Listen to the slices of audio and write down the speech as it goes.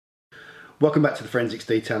Welcome back to the Forensics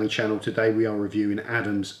Detailing channel. Today we are reviewing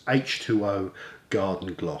Adam's H2O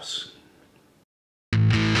Garden Gloss.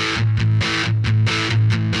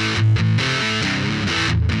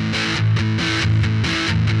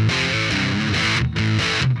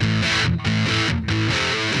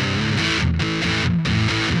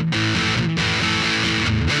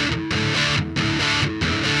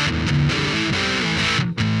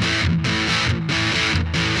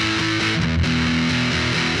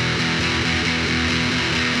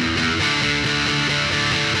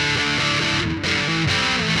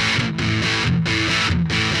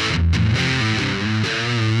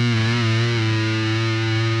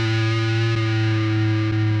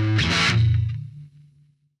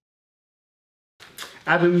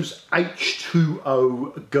 Adam's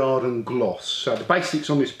H2O Garden Gloss. So the basics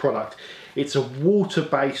on this product, it's a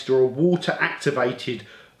water-based or a water-activated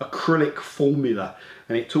acrylic formula,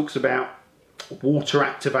 and it talks about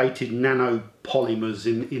water-activated nanopolymers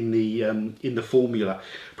in the formula.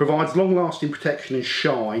 Provides long-lasting protection and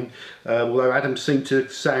shine, although Adam seemed to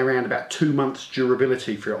say around about 2 months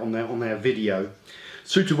durability for it on their video.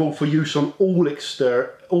 Suitable for use on all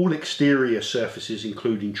exterior surfaces,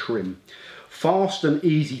 including trim. Fast and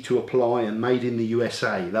easy to apply and made in the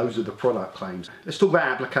USA. Those are the product claims. Let's talk about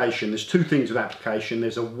application. There's two things with application.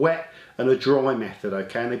 There's a wet and a dry method,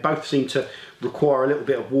 okay? And they both seem to require a little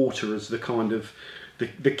bit of water as the kind of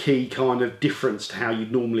the key kind of difference to how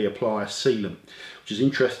you'd normally apply a sealant, which is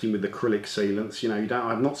interesting with acrylic sealants. You know,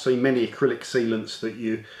 I've not seen many acrylic sealants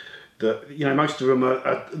that most of them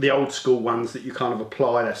are the old school ones that you kind of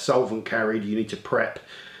apply. They're solvent carried. You need to prep,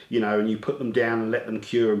 you know, and you put them down and let them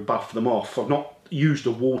cure and buff them off. I've not used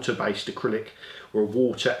a water-based acrylic or a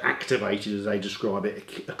water-activated, as they describe it,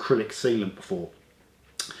 acrylic sealant before.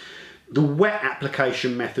 The wet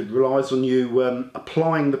application method relies on you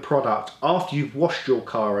applying the product after you've washed your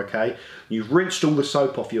car, okay? You've rinsed all the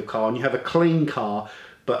soap off your car and you have a clean car,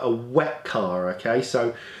 but a wet car, okay?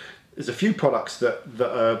 So there's a few products that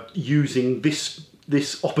are using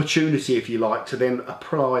this opportunity, if you like, to then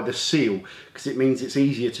apply the seal, because it means it's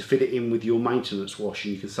easier to fit it in with your maintenance wash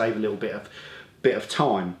and you can save a little bit of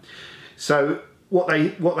time. So what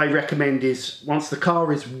they recommend is, once the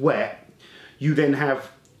car is wet, you then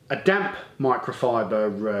have a damp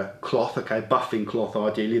microfiber cloth, okay, buffing cloth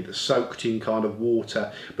ideally, that's soaked in kind of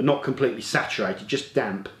water but not completely saturated, just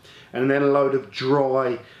damp, and then a load of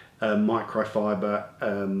dry microfiber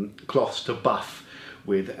cloths to buff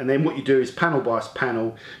with. And then what you do is, panel by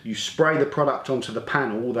panel, you spray the product onto the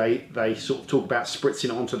panel. They sort of talk about spritzing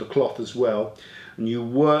it onto the cloth as well, and you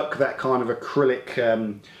work that kind of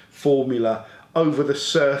acrylic formula over the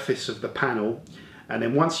surface of the panel. And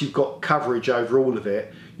then once you've got coverage over all of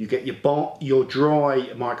it, you get your dry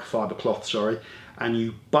microfiber cloth, sorry, and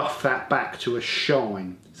you buff that back to a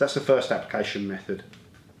shine. So that's the first application method.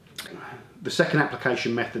 The second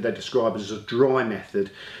application method they describe as a dry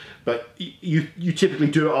method, but you typically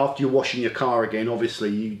do it after you're washing your car again. Obviously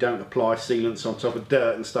you don't apply sealants on top of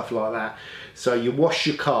dirt and stuff like that. So you wash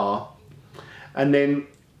your car and then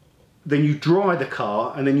you dry the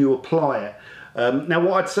car and then you apply it. Now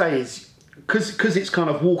what I'd say is, because it's kind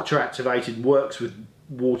of water activated, works with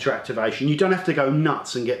water activation, you don't have to go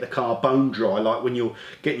nuts and get the car bone dry like when you're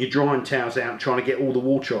getting your drying towels out and trying to get all the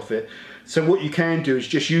water off it. So what you can do is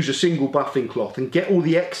just use a single buffing cloth and get all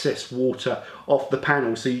the excess water off the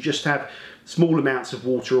panel, so you just have small amounts of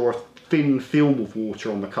water or a thin film of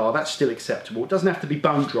water on the car. That's still acceptable. It doesn't have to be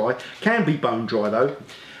bone dry. Can be bone dry though.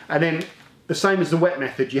 And then the same as the wet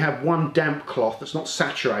method, you have one damp cloth that's not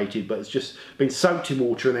saturated but it's just been soaked in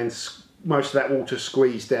water and then most of that water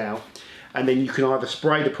squeezed out, and then you can either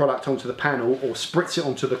spray the product onto the panel or spritz it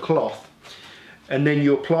onto the cloth, and then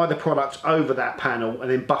you apply the product over that panel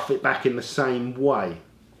and then buff it back in the same way.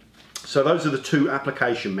 So those are the two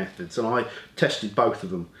application methods, and I tested both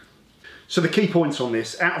of them. So the key points on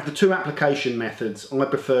this: out of the two application methods, I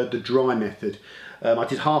preferred the dry method. I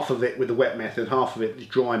did half of it with the wet method, half of it the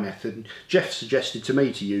dry method. Jeff suggested to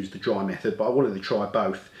me to use the dry method, but I wanted to try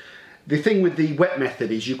both. The thing with the wet method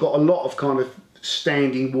is you've got a lot of kind of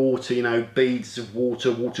standing water, you know, beads of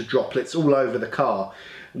water, water droplets all over the car.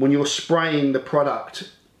 When you're spraying the product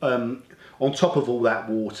on top of all that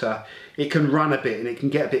water, it can run a bit and it can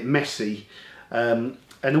get a bit messy.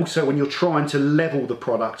 And also when you're trying to level the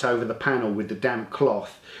product over the panel with the damp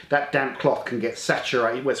cloth, that damp cloth can get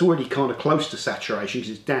saturated. Well, it's already kind of close to saturation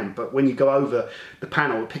because it's damp, but when you go over the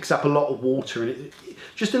panel, it picks up a lot of water, and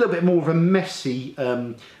just a little bit more of a messy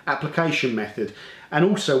application method. And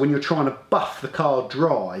also when you're trying to buff the car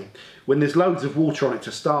dry, when there's loads of water on it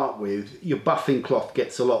to start with, your buffing cloth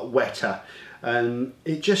gets a lot wetter. And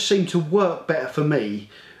it just seemed to work better for me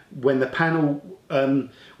when the panels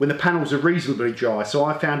are reasonably dry. So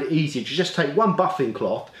I found it easier to just take one buffing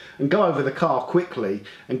cloth and go over the car quickly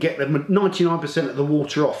and get the 99% of the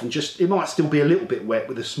water off, and just, it might still be a little bit wet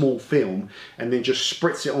with a small film, and then just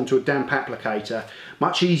spritz it onto a damp applicator.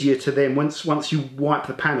 Much easier to then, once you wipe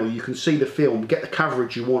the panel, you can see the film, get the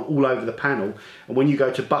coverage you want all over the panel, and when you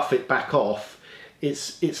go to buff it back off,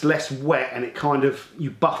 it's less wet, and it kind of,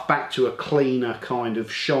 you buff back to a cleaner kind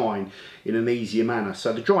of shine in an easier manner.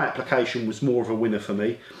 So the dry application was more of a winner for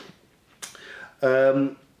me.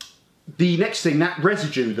 The next thing, that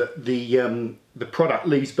residue that the product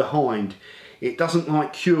leaves behind, it doesn't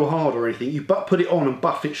like cure hard or anything. You put it on and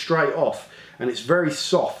buff it straight off, and it's very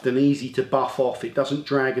soft and easy to buff off. It doesn't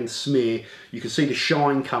drag and smear. You can see the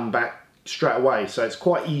shine come back straight away, so it's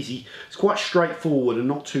quite easy, it's quite straightforward and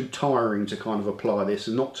not too tiring to kind of apply this,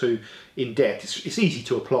 and not too in depth. It's easy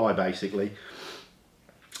to apply basically.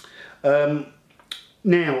 Now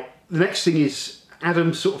the next thing is,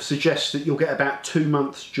 Adam sort of suggests that you'll get about 2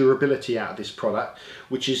 months durability out of this product,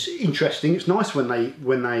 which is interesting. It's nice when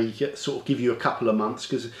they sort of give you a couple of months,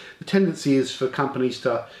 because the tendency is for companies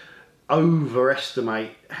to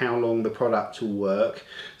overestimate how long the product will work.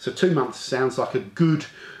 So 2 months sounds like a good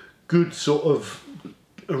sort of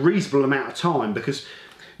a reasonable amount of time, because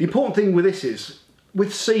the important thing with this is,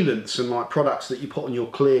 with sealants and like products that you put on your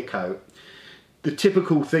clear coat, the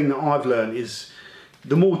typical thing that I've learned is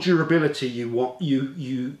the more durability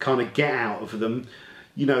you kind of get out of them,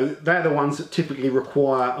 you know, they're the ones that typically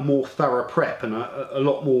require a more thorough prep and a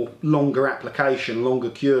lot more longer application, longer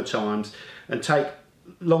cure times, and take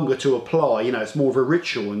longer to apply. You know, it's more of a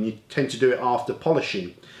ritual, and you tend to do it after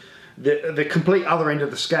polishing. The complete other end of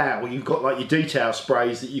the scale, you've got like your detail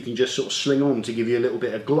sprays that you can just sort of sling on to give you a little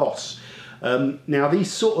bit of gloss. Now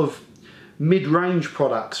these sort of mid-range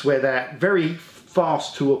products, where they're very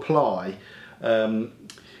fast to apply,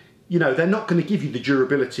 you know, they're not going to give you the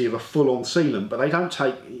durability of a full-on sealant, but they don't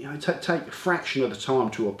take, you know, take a fraction of the time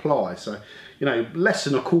to apply. So, you know, less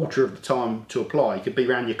than a quarter of the time to apply. You could be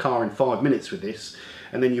around your car in 5 minutes with this,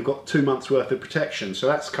 and then you've got 2 months worth of protection. So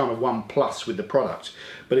that's kind of one plus with the product.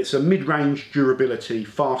 But it's a mid-range durability,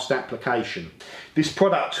 fast application. This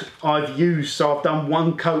product I've used, so I've done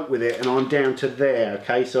one coat with it and I'm down to there,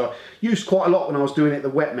 okay? So I used quite a lot when I was doing it the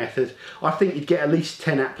wet method. I think you'd get at least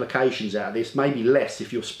 10 applications out of this, maybe less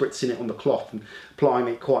if you're spritzing it on the cloth and applying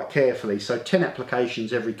it quite carefully. So 10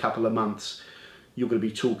 applications every couple of months. You're going to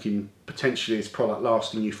be talking potentially this product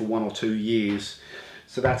lasting you for 1 or 2 years.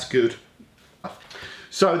 So that's good.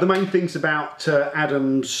 So the main things about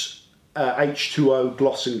Adam's H2O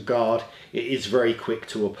Gloss and Guard: it is very quick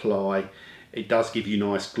to apply. It does give you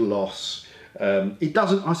nice gloss. It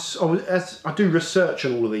doesn't, as I do research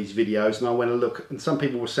on all of these videos, and I went to look, and some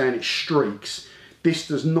people were saying it streaks. This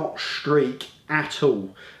does not streak at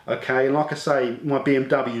all, okay? And like I say, my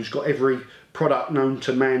BMW's got every product known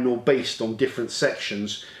to man or beast on different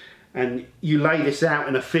sections, and you lay this out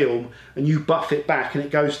in a film and you buff it back and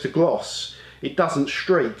it goes to gloss. It doesn't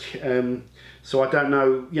streak. So I don't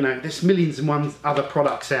know, you know, there's millions and one other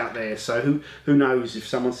products out there, so who knows if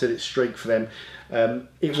someone said it's streak for them.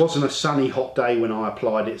 It wasn't a sunny hot day when I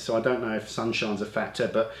applied it, so I don't know if sunshine's a factor,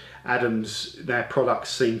 but Adam's, their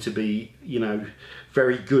products seem to be, you know,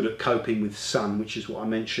 very good at coping with sun, which is what I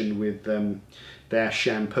mentioned with their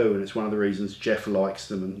shampoo, and it's one of the reasons Jeff likes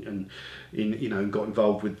them and you know, got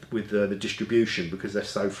involved with the distribution, because they're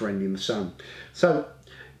so friendly in the sun. So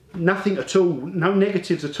nothing at all, no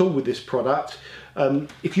negatives at all with this product.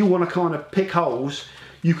 If you want to kind of pick holes,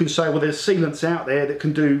 you can say, well, there's sealants out there that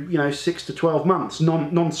can do, you know, 6 to 12 months.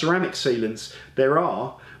 Non-ceramic sealants there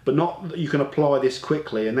are, but not that you can apply this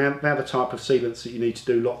quickly, and they're the type of sealants that you need to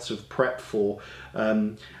do lots of prep for.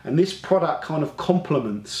 And this product kind of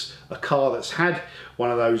complements a car that's had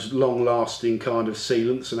one of those long-lasting kind of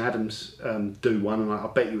sealants, and Adam's do one, and I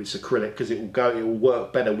bet you it's acrylic, because it will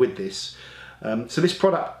work better with this. So this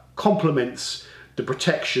product complements the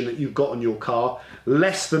protection that you've got on your car,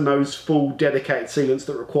 less than those full dedicated sealants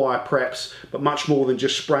that require preps, but much more than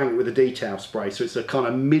just spraying it with a detail spray. So it's a kind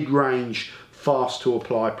of mid-range, fast to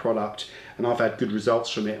apply product, and I've had good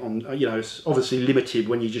results from it. On, you know, it's obviously limited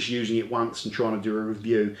when you're just using it once and trying to do a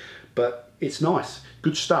review, but it's nice,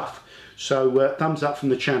 good stuff. So thumbs up from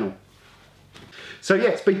the channel. So yeah,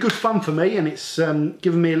 it's been good fun for me, and it's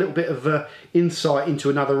given me a little bit of insight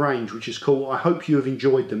into another range, which is cool. I hope you have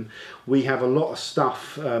enjoyed them. We have a lot of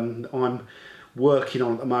stuff I'm working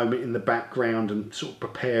on at the moment in the background, and sort of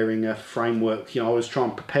preparing a framework. You know, I always try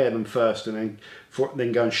and prepare them first, and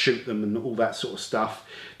then go and shoot them and all that sort of stuff.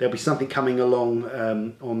 There'll be something coming along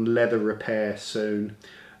on leather repair soon.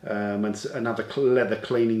 and another leather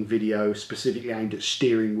cleaning video specifically aimed at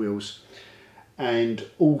steering wheels. And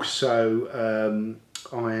also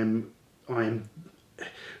I am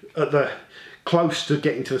at the close to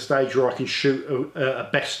getting to the stage where I can shoot a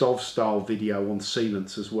best of style video on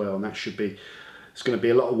sealants as well, and that should be, it's going to be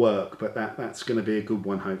a lot of work, but that's going to be a good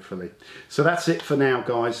one hopefully. So that's it for now,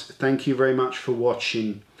 guys. Thank you very much for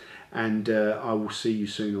watching, and I will see you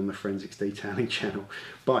soon on the Forensics Detailing channel.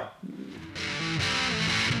 Bye.